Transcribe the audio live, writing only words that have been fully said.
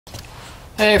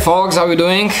Hey folks, how are you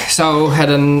doing? So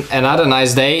had another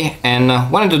nice day and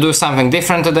wanted to do something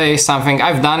different today, something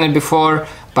I've done it before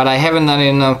but I haven't done it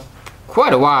in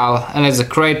quite a while, and it's a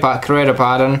Crater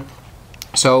pattern.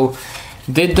 So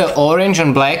did the orange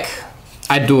and black.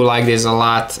 I do like this a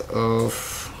lot.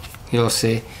 You'll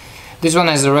see. This one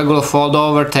has a regular fold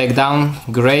over, take down,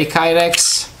 gray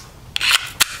kydex.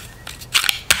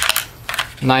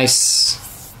 Nice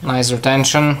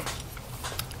retention.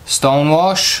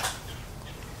 Stonewash.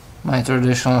 My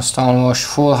traditional stonewash,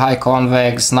 full high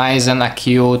convex, nice and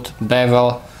acute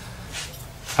bevel.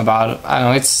 About, I don't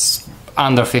know, it's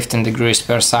under 15 degrees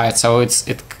per side, so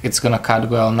it's gonna cut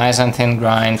well. Nice and thin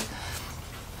grind.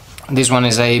 This one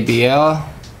is ABL.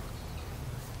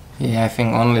 Yeah, I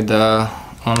think only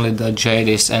the jade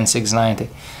is N690.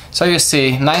 So you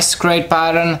see, nice crate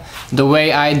pattern. The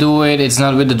way I do it, it's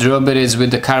not with the drill bit, it's with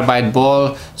the carbide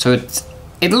ball. So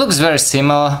it looks very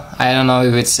similar. I don't know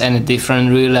if it's any different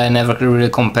really. I never really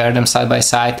compare them side by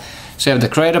side. So you have the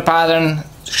Crater pattern,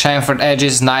 chamfered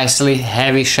edges, nicely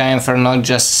heavy chamfer, not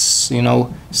just, you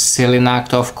know, silly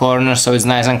knocked off corners. So it's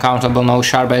nice and comfortable, no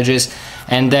sharp edges.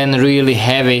 And then really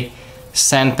heavy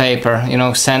sandpaper, you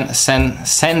know,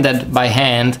 sanded by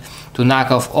hand to knock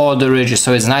off all the ridges.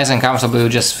 So it's nice and comfortable. You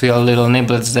just feel little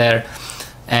niblets there,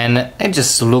 and it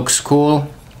just looks cool.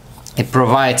 It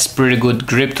provides pretty good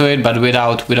grip to it, but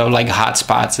without like hot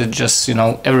spots. It just, you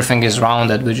know, everything is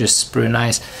rounded, which is pretty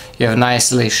nice. You have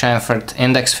nicely chamfered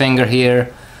index finger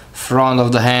here, front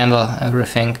of the handle,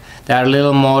 everything. They are a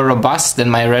little more robust than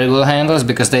my regular handles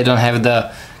because they don't have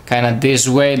the kind of this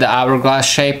way, the hourglass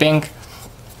shaping,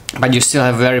 but you still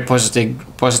have very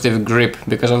positive grip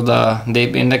because of the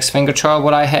deep index finger choil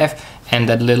what I have, and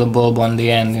that little bulb on the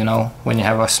end, you know, when you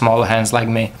have a small hands like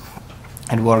me,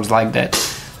 it works like that.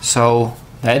 So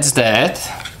that's that,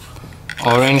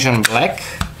 orange and black.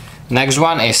 Next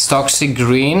one is toxic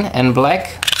green and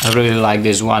black. I really like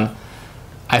this one.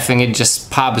 I think it just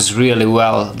pops really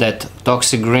well, that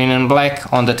toxic green and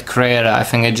black on that Crater. I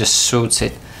think it just suits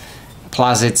it.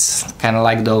 Plus it's kind of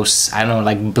like those, I don't know,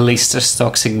 like blisters,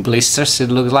 toxic blisters it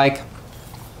looks like.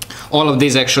 All of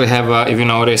these actually have, if you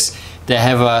notice, they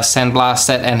have a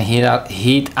sandblasted and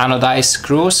heat anodized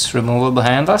screws, removable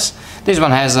handles. This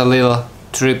one has a little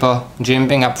triple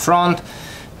jimping up front.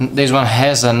 This one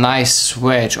has a nice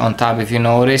wedge on top. If you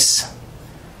notice,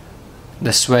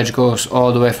 the swedge goes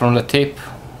all the way from the tip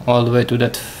all the way to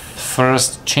that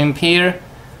first chimp here,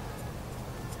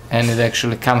 and it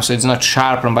actually comes, so it's not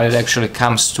sharpened, but it actually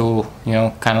comes to, you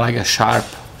know, kind of like a sharp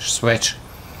swedge.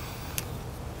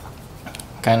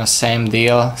 Kind of same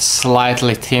deal,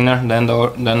 slightly thinner than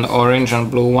the orange and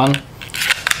blue one.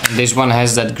 And this one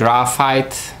has that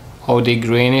graphite OD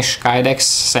greenish kydex,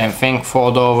 same thing,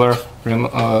 fold over,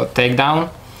 take down.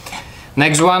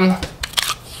 Next one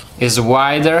is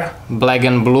wider, black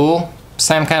and blue,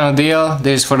 same kind of deal.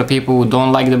 This is for the people who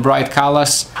don't like the bright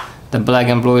colors. The black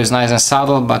and blue is nice and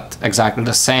subtle, but exactly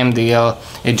the same deal.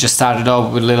 It just started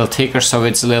off with a little thicker, so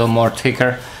it's a little more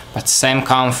thicker, but same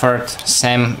comfort,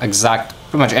 same exact,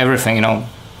 pretty much everything, you know,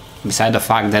 beside the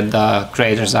fact that the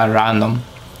craters are random.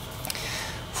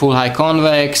 Full high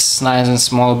convex, nice and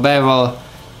small bevel,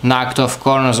 knocked off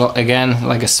corners, again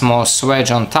like a small swedge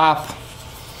on top.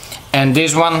 And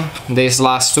this one, these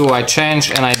last two I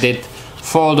changed and I did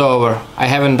fold over. I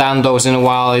haven't done those in a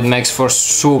while. It makes for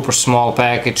super small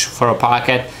package for a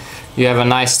pocket. You have a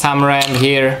nice thumb ram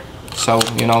here, so,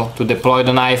 you know, to deploy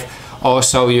the knife.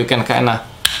 Also you can kind of,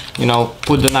 you know,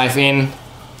 put the knife in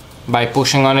by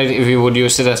pushing on it. If you would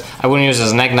use it as, I wouldn't use it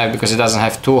as a neck knife because it doesn't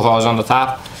have two holes on the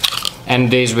top. And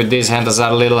these with these handles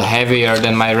are a little heavier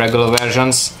than my regular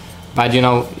versions, but you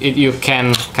know, you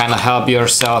can kind of help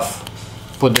yourself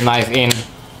put the knife in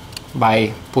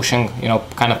by pushing, you know,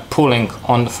 kind of pulling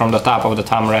on from the top of the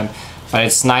thumb ram. But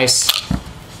it's nice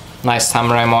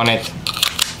thumb ram on it,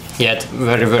 yet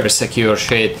very secure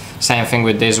shit. Same thing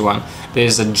with this one.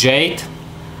 This is a jade,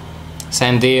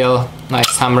 same deal,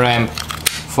 nice thumb ram,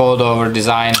 fold over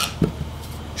design,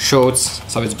 shoots,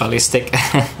 so it's ballistic.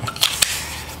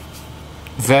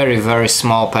 Very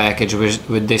small package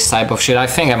with this type of shit. I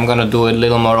think I'm gonna do it a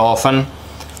little more often.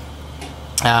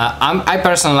 I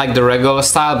personally like the regular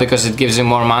style because it gives you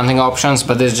more mounting options,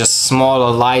 but it's just smaller,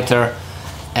 lighter,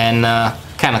 and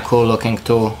kind of cool looking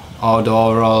too. Oh, the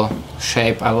overall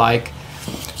shape I like.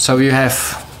 So you have,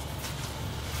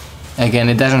 again,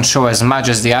 it doesn't show as much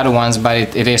as the other ones, but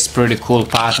it is pretty cool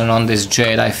pattern on this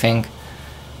jade, I think.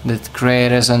 The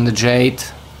Craters and the jade.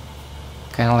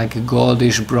 Kind of like a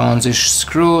goldish, bronzish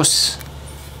screws,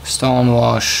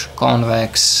 stonewash,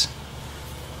 convex,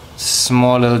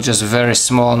 small little, just very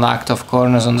small knocked off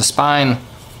corners on the spine.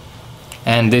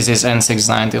 and this is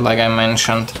N690 like I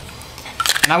mentioned.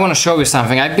 And I want to show you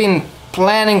something. I've been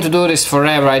planning to do this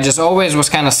forever. I just always was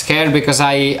kind of scared because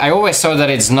I always thought that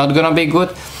it's not gonna be good.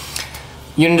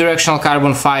 Unidirectional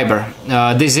carbon fiber.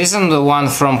 This isn't the one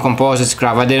from Composites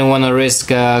Craft. I didn't want to risk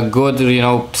good, you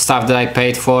know, stuff that I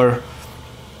paid for.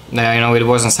 You know, it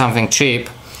wasn't something cheap.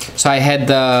 So I had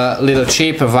the little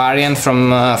cheaper variant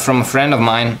from a friend of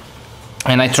mine,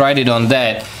 and I tried it on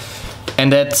that.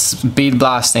 And that's bead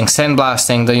blasting,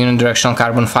 sandblasting the unidirectional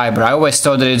carbon fiber. I always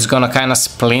thought that it's gonna kind of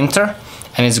splinter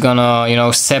and it's gonna, you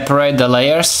know, separate the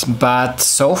layers, but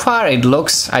so far it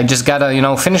looks, I just gotta, you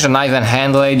know, finish the knife and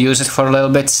handle it, use it for a little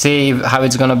bit, see how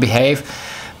it's gonna behave.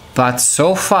 But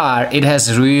so far it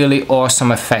has really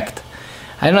awesome effect.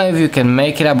 I don't know if you can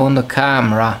make it up on the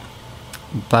camera,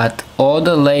 but all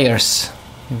the layers,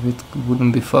 if it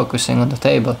wouldn't be focusing on the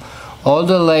table, all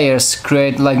the layers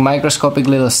create like microscopic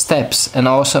little steps, and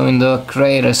also in the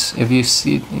craters, if you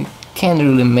see it, you can't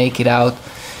really make it out.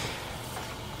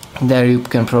 There you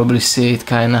can probably see it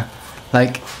kind of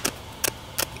like,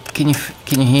 can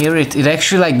you hear it? It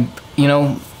actually, like, you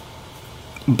know,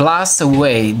 blasts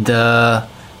away the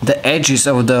edges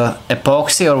of the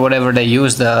epoxy or whatever they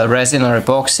use, the resin or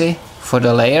epoxy for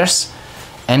the layers,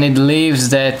 and it leaves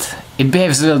that, it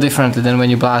behaves a little differently than when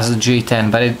you blast the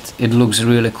G10, but it looks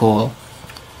really cool.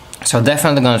 So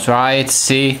definitely gonna try it,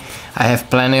 see. I have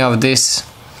plenty of this,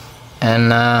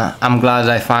 and I'm glad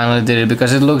I finally did it,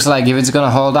 because it looks like if it's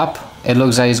gonna hold up, it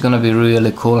looks like it's gonna be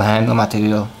really cool handle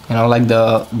material. You know, like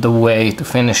the way to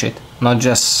finish it, not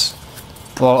just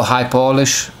high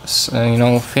polish, you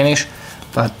know, finish,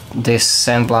 but this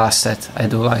sandblasted, I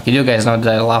do like it. You guys know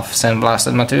that I love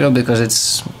sandblasted material because it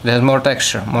has more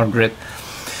texture, more grit.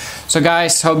 So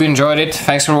guys, hope you enjoyed it.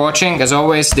 Thanks for watching. As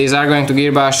always, these are going to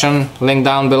Gearbastion, link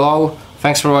down below.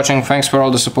 Thanks for watching, thanks for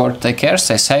all the support. Take care,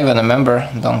 stay safe, and remember,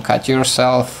 don't cut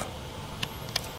yourself.